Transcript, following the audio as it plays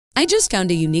I just found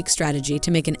a unique strategy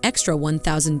to make an extra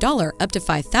 $1,000 up to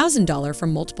 $5,000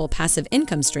 from multiple passive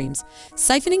income streams,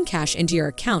 siphoning cash into your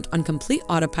account on complete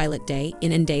autopilot day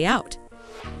in and day out.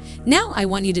 Now I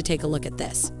want you to take a look at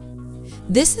this.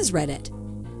 This is Reddit,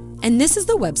 and this is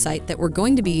the website that we're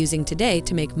going to be using today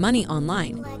to make money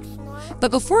online.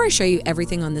 But before I show you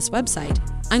everything on this website,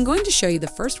 I'm going to show you the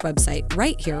first website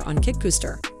right here on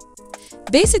Kickbooster.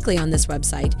 Basically, on this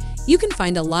website, you can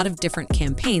find a lot of different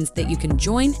campaigns that you can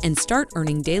join and start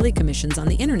earning daily commissions on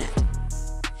the internet.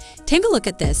 Take a look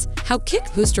at this, how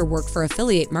Kickbooster works for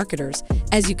affiliate marketers,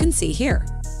 as you can see here.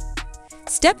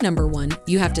 Step number 1,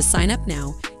 you have to sign up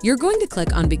now. You're going to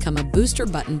click on Become a Booster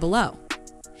button below.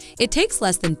 It takes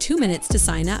less than 2 minutes to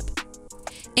sign up,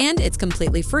 and it's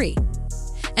completely free.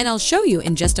 And I'll show you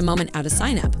in just a moment how to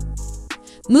sign up.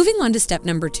 Moving on to step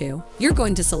number 2, you're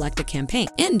going to select a campaign.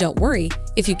 And don't worry,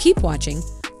 if you keep watching,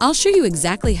 I'll show you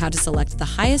exactly how to select the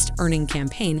highest earning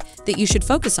campaign that you should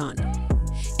focus on.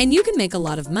 And you can make a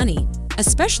lot of money,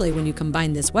 especially when you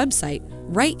combine this website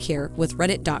right here with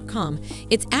Reddit.com.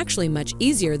 It's actually much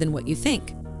easier than what you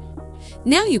think.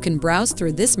 Now you can browse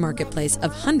through this marketplace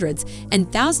of hundreds and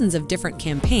thousands of different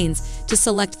campaigns to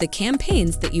select the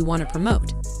campaigns that you want to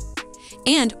promote.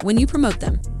 And when you promote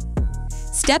them,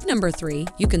 step number 3,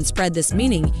 you can spread this,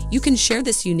 meaning you can share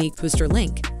this unique booster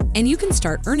link and you can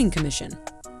start earning commission.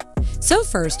 So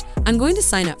first, I'm going to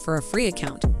sign up for a free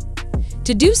account.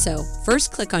 To do so,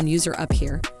 first click on User up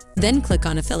here, then click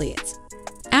on Affiliates.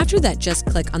 After that, just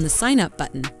click on the Sign Up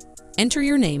button. Enter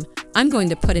your name. I'm going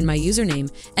to put in my username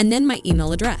and then my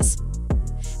email address.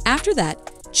 After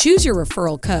that, choose your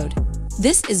referral code.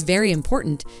 This is very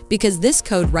important because this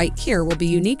code right here will be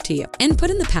unique to you. And put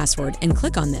in the password and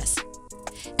click on this.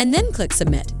 And then click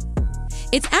Submit.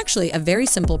 It's actually a very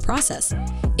simple process.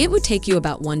 It would take you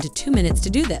about 1 to 2 minutes to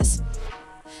do this.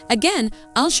 Again,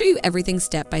 I'll show you everything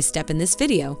step by step in this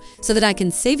video so that I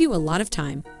can save you a lot of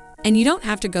time and you don't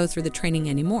have to go through the training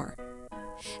anymore.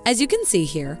 As you can see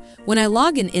here, when I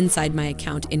log in inside my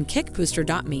account in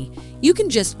kickbooster.me, you can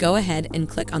just go ahead and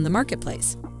click on the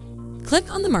marketplace.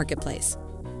 Click on the marketplace,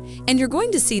 and you're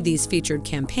going to see these featured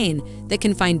campaigns that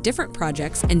can find different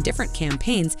projects and different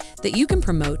campaigns that you can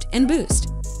promote and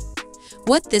boost.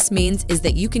 What this means is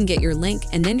that you can get your link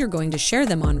and then you're going to share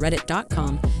them on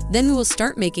Reddit.com, then we will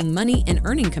start making money and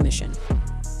earning commission.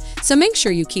 So make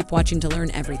sure you keep watching to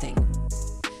learn everything.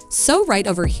 So right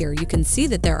over here, you can see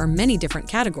that there are many different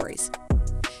categories.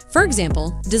 For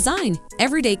example, design,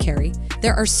 everyday carry.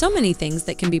 There are so many things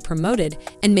that can be promoted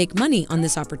and make money on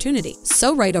this opportunity.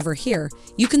 So right over here,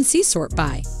 you can see sort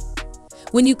by.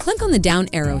 When you click on the down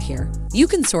arrow here, you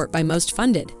can sort by most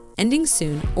funded, ending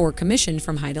soon, or commissioned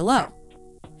from high to low.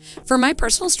 For my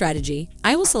personal strategy,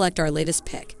 I will select our latest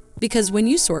pick because when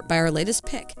you sort by our latest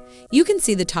pick, you can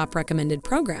see the top recommended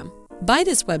program. Buy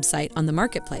this website on the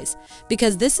marketplace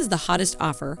because this is the hottest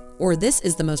offer or this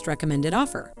is the most recommended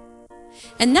offer.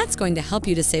 And that's going to help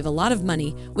you to save a lot of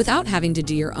money without having to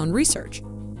do your own research.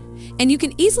 And you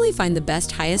can easily find the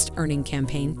best highest earning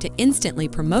campaign to instantly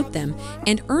promote them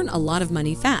and earn a lot of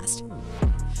money fast.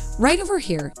 Right over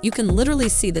here, you can literally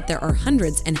see that there are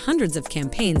hundreds and hundreds of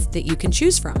campaigns that you can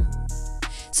choose from.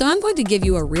 So I'm going to give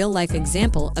you a real-life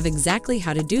example of exactly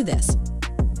how to do this.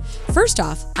 First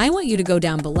off, I want you to go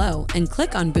down below and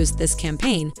click on Boost This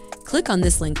Campaign. Click on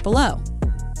this link below.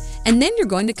 And then you're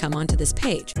going to come onto this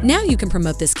page. Now you can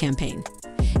promote this campaign.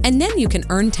 And then you can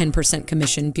earn 10%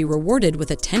 commission, be rewarded with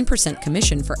a 10%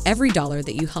 commission for every dollar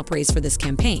that you help raise for this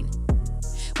campaign.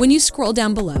 When you scroll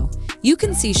down below, you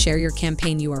can see Share Your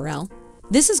Campaign URL.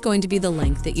 This is going to be the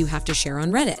link that you have to share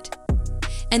on Reddit.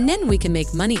 And then we can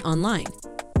make money online.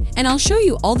 And I'll show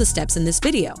you all the steps in this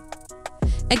video.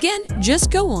 Again,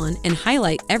 just go on and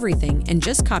highlight everything and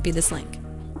just copy this link.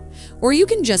 Or you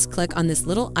can just click on this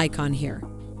little icon here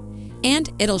and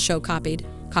it'll show copied.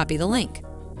 Copy the link.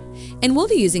 And we'll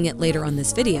be using it later on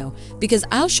this video because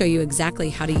I'll show you exactly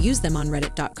how to use them on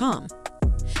Reddit.com.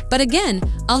 But again,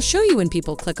 I'll show you when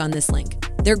people click on this link.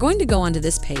 They're going to go onto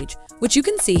this page, which you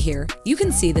can see here. You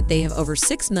can see that they have over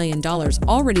 $6 million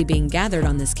already being gathered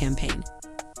on this campaign,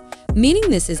 meaning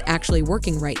this is actually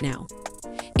working right now.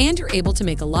 And you're able to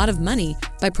make a lot of money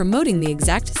by promoting the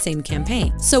exact same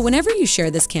campaign. So whenever you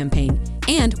share this campaign,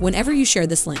 and whenever you share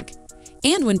this link,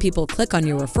 and when people click on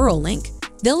your referral link,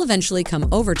 they'll eventually come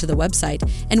over to the website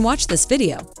and watch this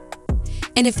video.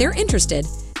 And if they're interested,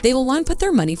 they will want to put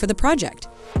their money for the project.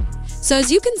 So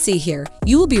as you can see here,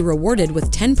 you will be rewarded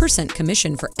with 10%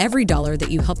 commission for every dollar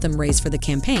that you help them raise for the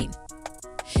campaign.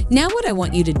 Now what I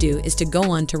want you to do is to go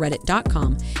on to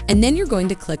Reddit.com and then you're going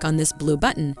to click on this blue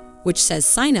button, which says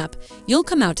Sign Up. You'll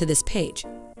come out to this page.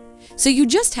 So you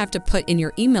just have to put in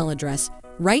your email address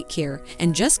right here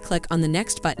and just click on the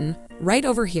next button right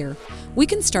over here. We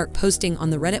can start posting on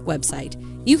the Reddit website.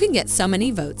 You can get so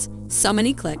many votes, so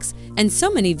many clicks, and so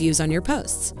many views on your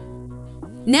posts.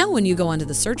 Now when you go onto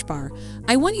the search bar,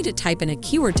 I want you to type in a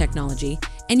keyword technology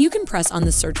and you can press on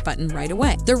the search button right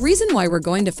away. The reason why we're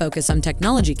going to focus on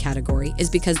technology category is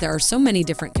because there are so many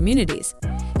different communities.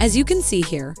 As you can see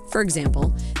here, for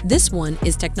example, this one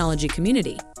is technology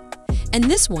community, and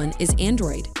this one is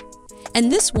Android. And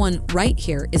this one right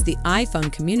here is the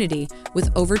iPhone community with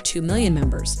over 2 million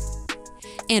members.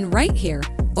 And right here,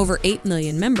 over 8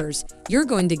 million members, you're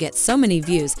going to get so many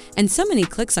views and so many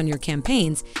clicks on your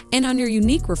campaigns and on your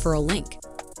unique referral link.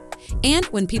 And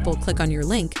when people click on your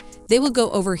link, they will go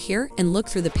over here and look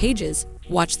through the pages,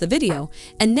 watch the video,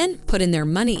 and then put in their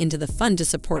money into the fund to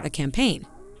support a campaign.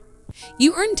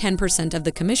 You earn 10% of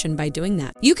the commission by doing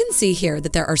that. You can see here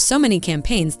that there are so many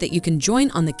campaigns that you can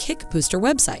join on the Kick Booster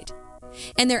website.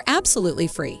 And they're absolutely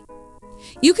free.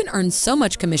 You can earn so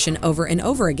much commission over and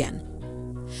over again,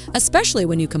 especially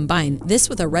when you combine this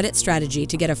with a Reddit strategy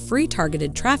to get a free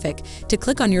targeted traffic to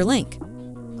click on your link.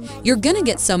 You're gonna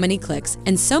get so many clicks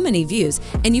and so many views,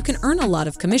 and you can earn a lot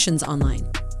of commissions online.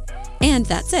 And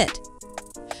that's it.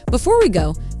 Before we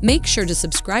go, make sure to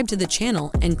subscribe to the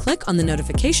channel and click on the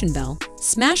notification bell,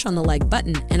 smash on the like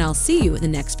button, and I'll see you in the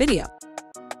next video.